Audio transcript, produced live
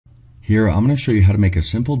Here, I'm going to show you how to make a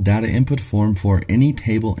simple data input form for any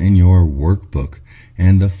table in your workbook.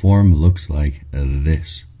 And the form looks like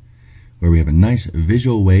this, where we have a nice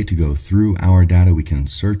visual way to go through our data. We can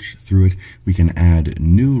search through it. We can add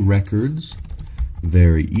new records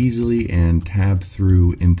very easily and tab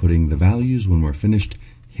through inputting the values. When we're finished,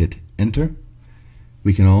 hit enter.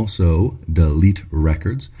 We can also delete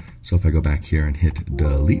records. So if I go back here and hit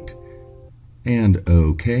delete and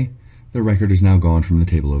OK, the record is now gone from the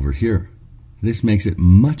table over here. This makes it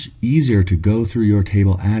much easier to go through your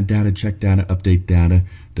table, add data, check data, update data,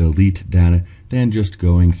 delete data, than just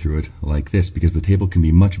going through it like this, because the table can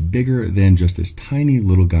be much bigger than just this tiny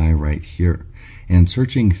little guy right here. And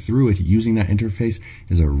searching through it using that interface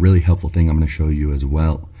is a really helpful thing I'm going to show you as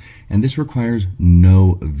well. And this requires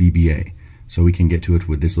no VBA. So we can get to it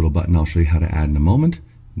with this little button I'll show you how to add in a moment.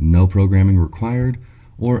 No programming required,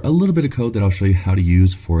 or a little bit of code that I'll show you how to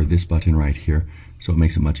use for this button right here. So it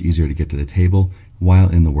makes it much easier to get to the table while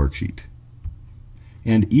in the worksheet.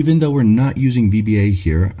 And even though we're not using VBA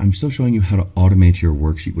here, I'm still showing you how to automate your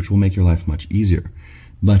worksheet, which will make your life much easier.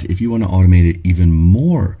 But if you want to automate it even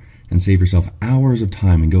more and save yourself hours of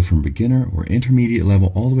time and go from beginner or intermediate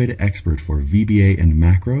level all the way to expert for VBA and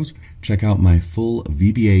macros, check out my full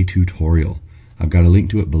VBA tutorial. I've got a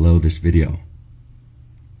link to it below this video.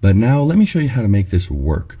 But now let me show you how to make this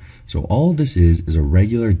work. So all this is a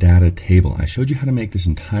regular data table. I showed you how to make this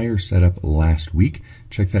entire setup last week.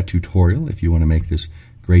 Check that tutorial if you want to make this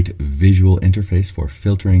great visual interface for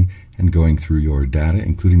filtering and going through your data,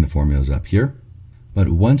 including the formulas up here. But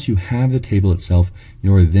once you have the table itself,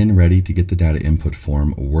 you're then ready to get the data input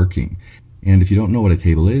form working. And if you don't know what a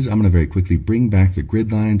table is, I'm going to very quickly bring back the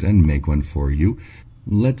grid lines and make one for you.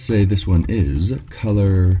 Let's say this one is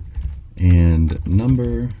color and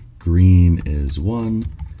number, green is 1,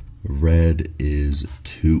 red is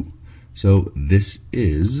 2. So this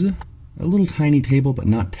is a little tiny table, but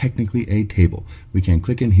not technically a table. We can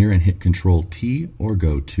click in here and hit Control T or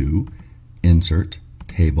go to Insert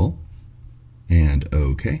Table and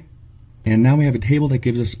OK. And now we have a table that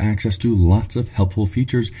gives us access to lots of helpful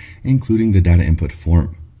features, including the data input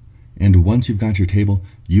form. And once you've got your table,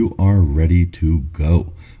 you are ready to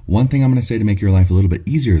go. One thing I'm going to say to make your life a little bit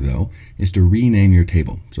easier, though, is to rename your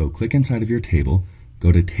table. So click inside of your table,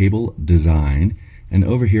 go to Table Design, and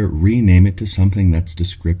over here, rename it to something that's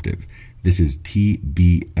descriptive. This is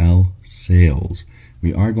TBL Sales.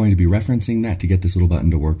 We are going to be referencing that to get this little button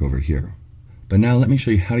to work over here. But now let me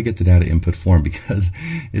show you how to get the data input form, because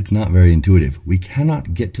it's not very intuitive. We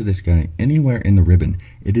cannot get to this guy anywhere in the ribbon.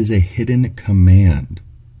 It is a hidden command.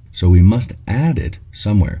 So we must add it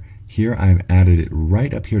somewhere. Here I've added it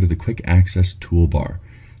right up here to the quick access toolbar.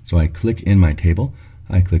 So I click in my table,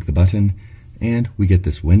 I click the button, and we get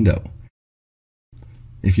this window.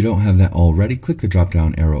 If you don't have that already, click the drop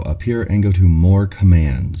down arrow up here and go to More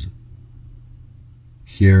Commands.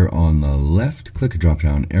 Here on the left, click the drop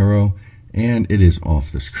down arrow, and it is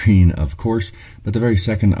off the screen, of course, but the very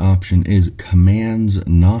second option is Commands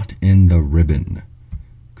Not in the Ribbon.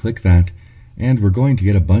 Click that, and we're going to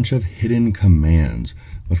get a bunch of hidden commands.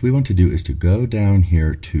 What we want to do is to go down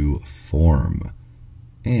here to Form.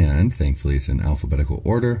 And thankfully it's in alphabetical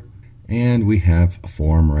order. And we have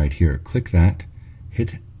Form right here. Click that,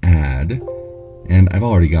 hit Add. And I've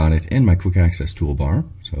already got it in my quick access toolbar.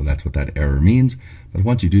 So that's what that error means. But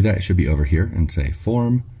once you do that, it should be over here and say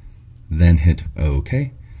Form. Then hit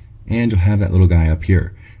OK. And you'll have that little guy up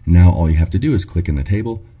here. Now all you have to do is click in the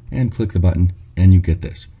table and click the button, and you get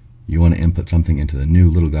this. You want to input something into the new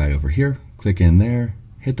little guy over here, click in there,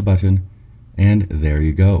 hit the button, and there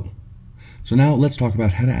you go. So now let's talk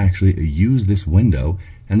about how to actually use this window,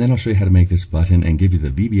 and then I'll show you how to make this button and give you the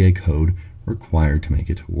VBA code required to make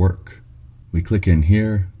it work. We click in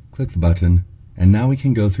here, click the button, and now we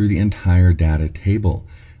can go through the entire data table.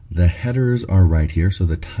 The headers are right here, so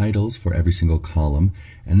the titles for every single column,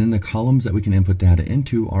 and then the columns that we can input data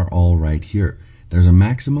into are all right here. There's a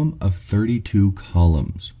maximum of 32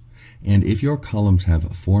 columns. And if your columns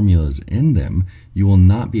have formulas in them, you will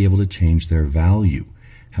not be able to change their value.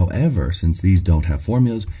 However, since these don't have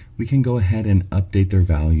formulas, we can go ahead and update their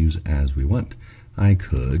values as we want. I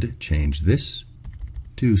could change this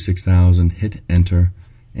to 6,000, hit enter,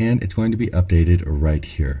 and it's going to be updated right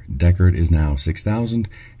here. Deckard is now 6,000,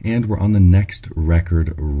 and we're on the next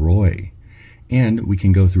record, Roy. And we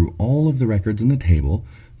can go through all of the records in the table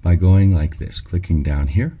by going like this, clicking down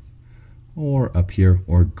here, or up here,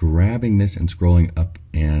 or grabbing this and scrolling up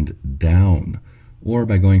and down, or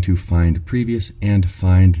by going to Find Previous and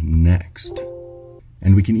Find Next.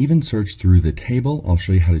 And we can even search through the table. I'll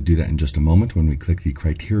show you how to do that in just a moment when we click the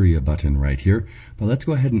criteria button right here. But let's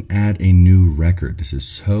go ahead and add a new record. This is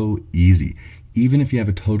so easy, even if you have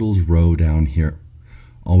a totals row down here.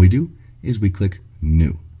 All we do is we click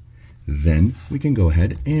new. Then we can go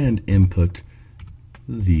ahead and input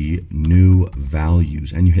the new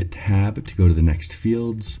values. And you hit tab to go to the next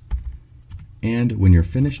fields. And when you're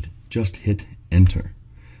finished, just hit enter.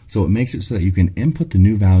 So it makes it so that you can input the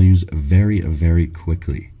new values very, very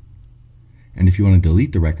quickly. And if you want to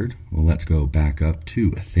delete the record, well, let's go back up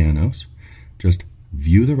to Thanos. Just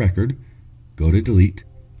view the record, go to delete,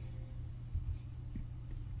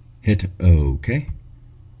 hit OK,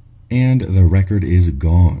 and the record is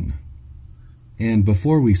gone. And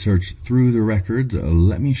before we search through the records,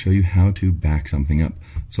 let me show you how to back something up.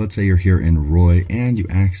 So let's say you're here in Roy and you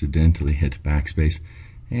accidentally hit backspace.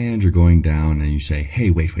 And you're going down and you say, hey,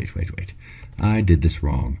 wait. I did this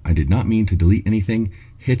wrong. I did not mean to delete anything.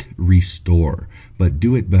 Hit restore, but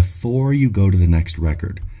do it before you go to the next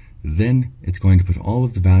record. Then it's going to put all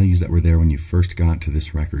of the values that were there when you first got to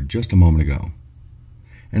this record just a moment ago.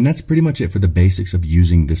 And that's pretty much it for the basics of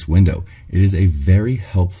using this window. It is a very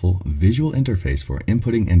helpful visual interface for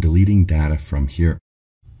inputting and deleting data from here.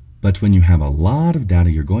 But when you have a lot of data,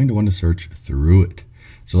 you're going to want to search through it.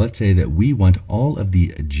 So let's say that we want all of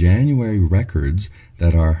the January records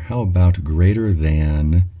that are, how about, greater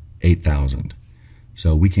than 8,000.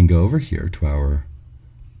 So we can go over here to our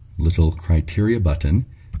little criteria button,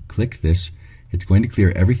 click this. It's going to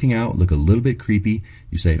clear everything out, look a little bit creepy.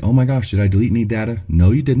 You say, oh my gosh, did I delete any data?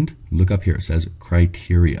 No, you didn't. Look up here, it says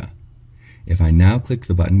criteria. If I now click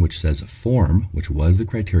the button which says form, which was the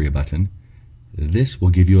criteria button, this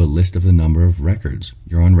will give you a list of the number of records.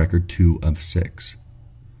 You're on record 2 of 6.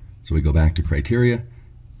 So we go back to criteria,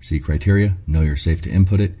 see criteria, know you're safe to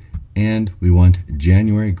input it, and we want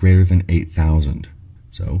January greater than 8,000.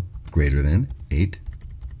 So greater than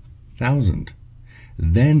 8,000.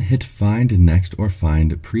 Then hit find next or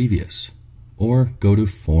find previous, or go to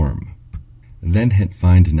form. Then hit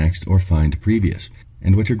find next or find previous.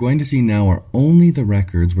 And what you're going to see now are only the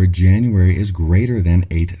records where January is greater than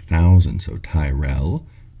 8,000. So Tyrell,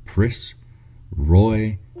 Pris,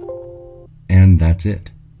 Roy, and that's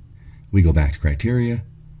it. We go back to criteria,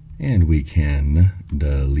 and we can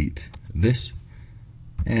delete this,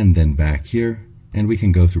 and then back here, and we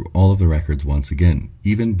can go through all of the records once again,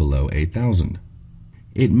 even below 8,000.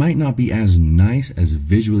 It might not be as nice as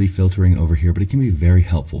visually filtering over here, but it can be very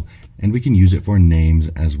helpful, and we can use it for names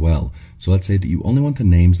as well. So let's say that you only want the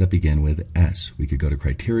names that begin with S. We could go to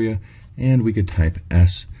criteria, and we could type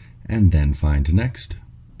S, and then find next.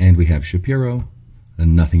 And we have Shapiro,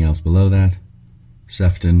 and nothing else below that,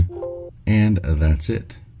 Sefton, and that's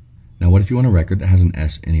it. Now what if you want a record that has an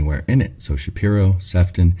S anywhere in it? So Shapiro,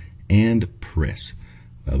 Sefton, and Pris.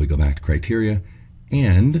 Well, we go back to criteria,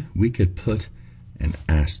 and we could put an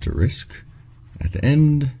asterisk at the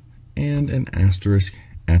end and an asterisk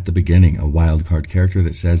at the beginning, a wildcard character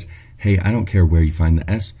that says, hey, I don't care where you find the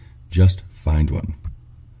S, just find one.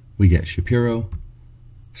 We get Shapiro,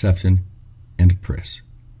 Sefton, and Pris.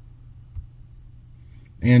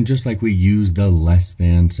 And just like we used the less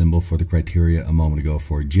than symbol for the criteria a moment ago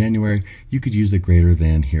for January, you could use the greater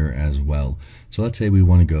than here as well. So let's say we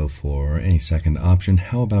want to go for a second option.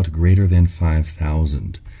 How about greater than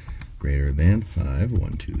 5,000? Greater than 5,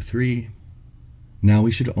 1, 2, 3. Now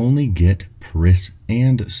we should only get Pris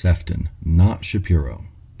and Sefton, not Shapiro.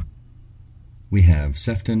 We have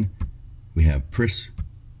Sefton, we have Pris,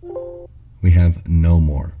 we have no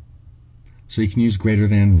more. So you can use greater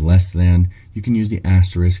than, less than, you can use the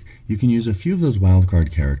asterisk, you can use a few of those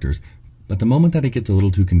wildcard characters, but the moment that it gets a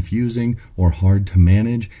little too confusing or hard to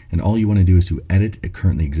manage, and all you want to do is to edit a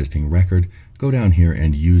currently existing record, go down here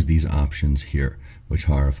and use these options here, which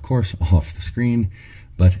are, of course, off the screen,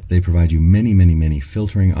 but they provide you many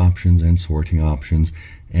filtering options and sorting options,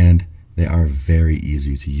 and they are very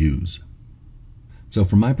easy to use. So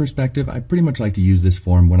from my perspective, I pretty much like to use this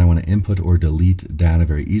form when I want to input or delete data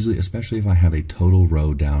very easily, especially if I have a total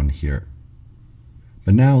row down here.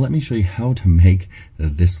 But now let me show you how to make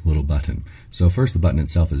this little button. So first, the button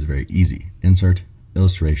itself is very easy. Insert,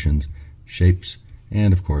 illustrations, shapes,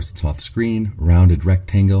 and of course it's off the screen, rounded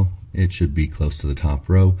rectangle. It should be close to the top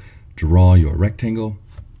row. Draw your rectangle.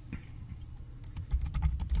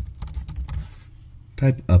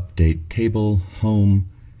 Type update table, home,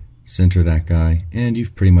 center that guy, and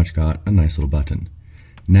you've pretty much got a nice little button.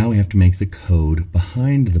 Now we have to make the code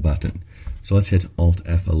behind the button. So let's hit Alt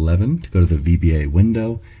F11 to go to the VBA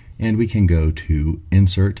window, and we can go to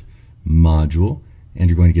Insert, Module, and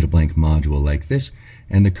you're going to get a blank module like this,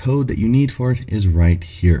 and the code that you need for it is right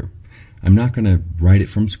here. I'm not going to write it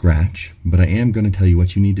from scratch, but I am going to tell you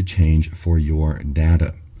what you need to change for your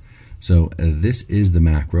data. So this is the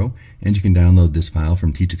macro, and you can download this file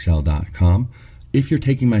from teachexcel.com. If you're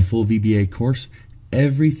taking my full VBA course,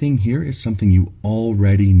 everything here is something you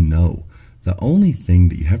already know. The only thing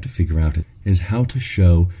that you have to figure out is how to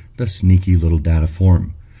show the sneaky little data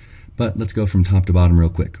form. But let's go from top to bottom real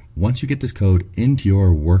quick. Once you get this code into your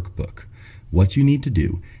workbook, what you need to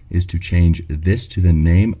do is to change this to the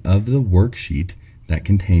name of the worksheet that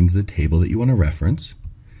contains the table that you want to reference.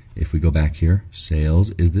 If we go back here, sales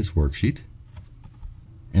is this worksheet.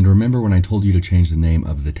 And remember when I told you to change the name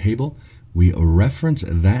of the table, we reference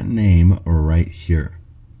that name right here,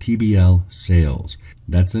 TBL sales.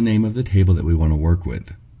 That's the name of the table that we want to work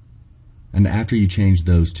with. And after you change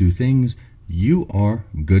those two things, you are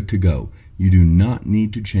good to go. You do not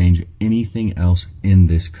need to change anything else in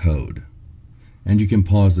this code. And you can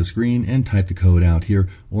pause the screen and type the code out here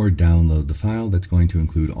or download the file that's going to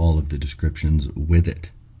include all of the descriptions with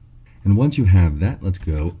it. And once you have that, let's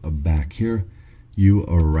go back here. You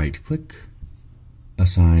right click,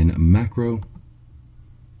 assign macro,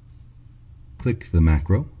 click the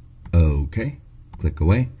macro, OK, click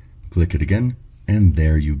away, click it again, and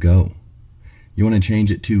there you go. You want to change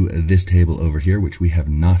it to this table over here, which we have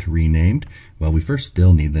not renamed. Well, we first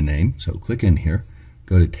still need the name, so click in here,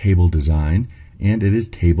 go to table design, and it is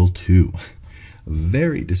table 2.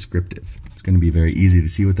 Very descriptive. It's going to be very easy to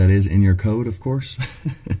see what that is in your code, of course.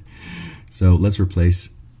 So let's replace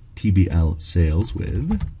TBL sales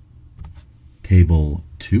with table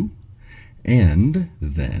 2. And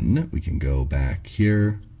then we can go back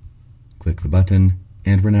here, click the button,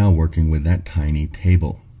 and we're now working with that tiny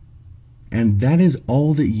table. And that is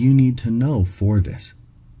all that you need to know for this.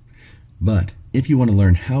 But if you want to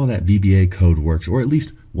learn how that VBA code works, or at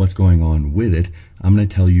least what's going on with it, I'm going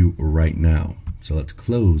to tell you right now. So let's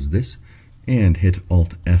close this and hit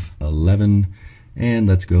Alt F11, and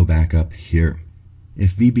let's go back up here.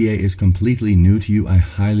 If VBA is completely new to you, I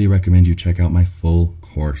highly recommend you check out my full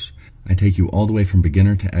course. I take you all the way from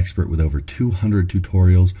beginner to expert with over 200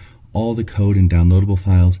 tutorials, all the code and downloadable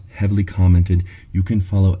files heavily commented. You can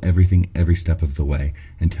follow everything every step of the way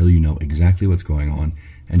until you know exactly what's going on,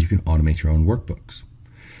 and you can automate your own workbooks.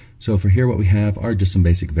 So for here, what we have are just some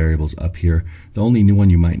basic variables up here. The only new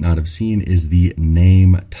one you might not have seen is the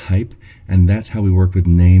name type, and that's how we work with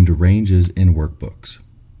named ranges in workbooks.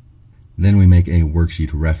 Then we make a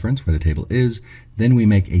worksheet reference where the table is. Then we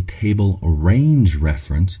make a table range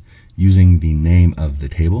reference using the name of the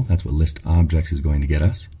table. That's what list objects is going to get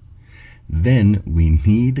us. Then we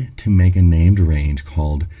need to make a named range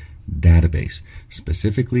called database,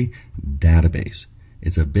 specifically database.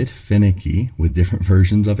 It's a bit finicky with different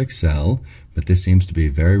versions of Excel, but this seems to be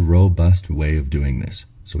a very robust way of doing this.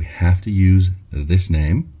 So we have to use this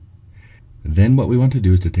name. Then what we want to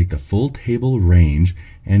do is to take the full table range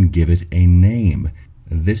and give it a name.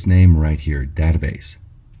 This name right here, database.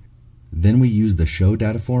 Then we use the show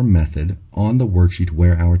data form method on the worksheet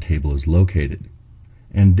where our table is located.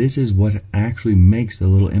 And this is what actually makes the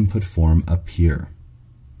little input form appear.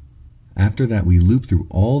 After that, we loop through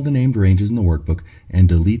all the named ranges in the workbook and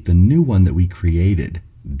delete the new one that we created,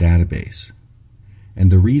 database.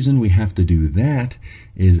 And the reason we have to do that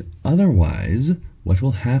is otherwise what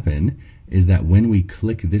will happen is that when we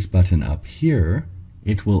click this button up here,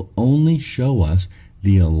 it will only show us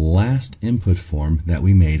the last input form that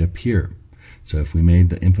we made appear. So if we made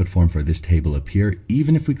the input form for this table appear,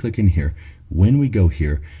 even if we click in here, when we go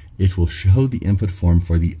here, it will show the input form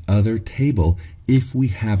for the other table if we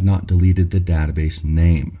have not deleted the database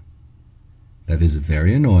name. That is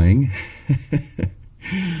very annoying,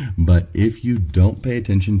 but if you don't pay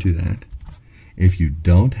attention to that, if you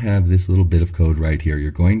don't have this little bit of code right here,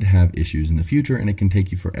 you're going to have issues in the future, and it can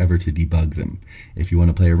take you forever to debug them. If you want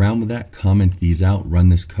to play around with that, comment these out, run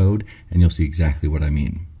this code, and you'll see exactly what I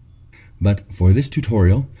mean. But for this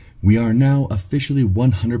tutorial, we are now officially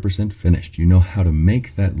 100% finished. You know how to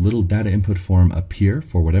make that little data input form appear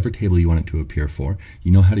for whatever table you want it to appear for.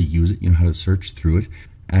 You know how to use it. You know how to search through it,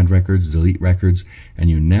 add records, delete records, and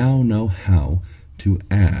you now know how to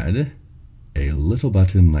add a little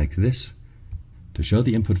button like this to show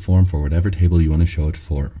the input form for whatever table you want to show it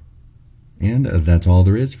for. And that's all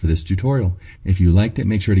there is for this tutorial. If you liked it,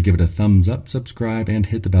 make sure to give it a thumbs up, subscribe, and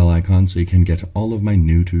hit the bell icon so you can get all of my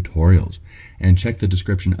new tutorials. And check the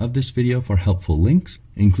description of this video for helpful links,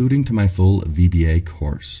 including to my full VBA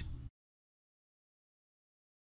course.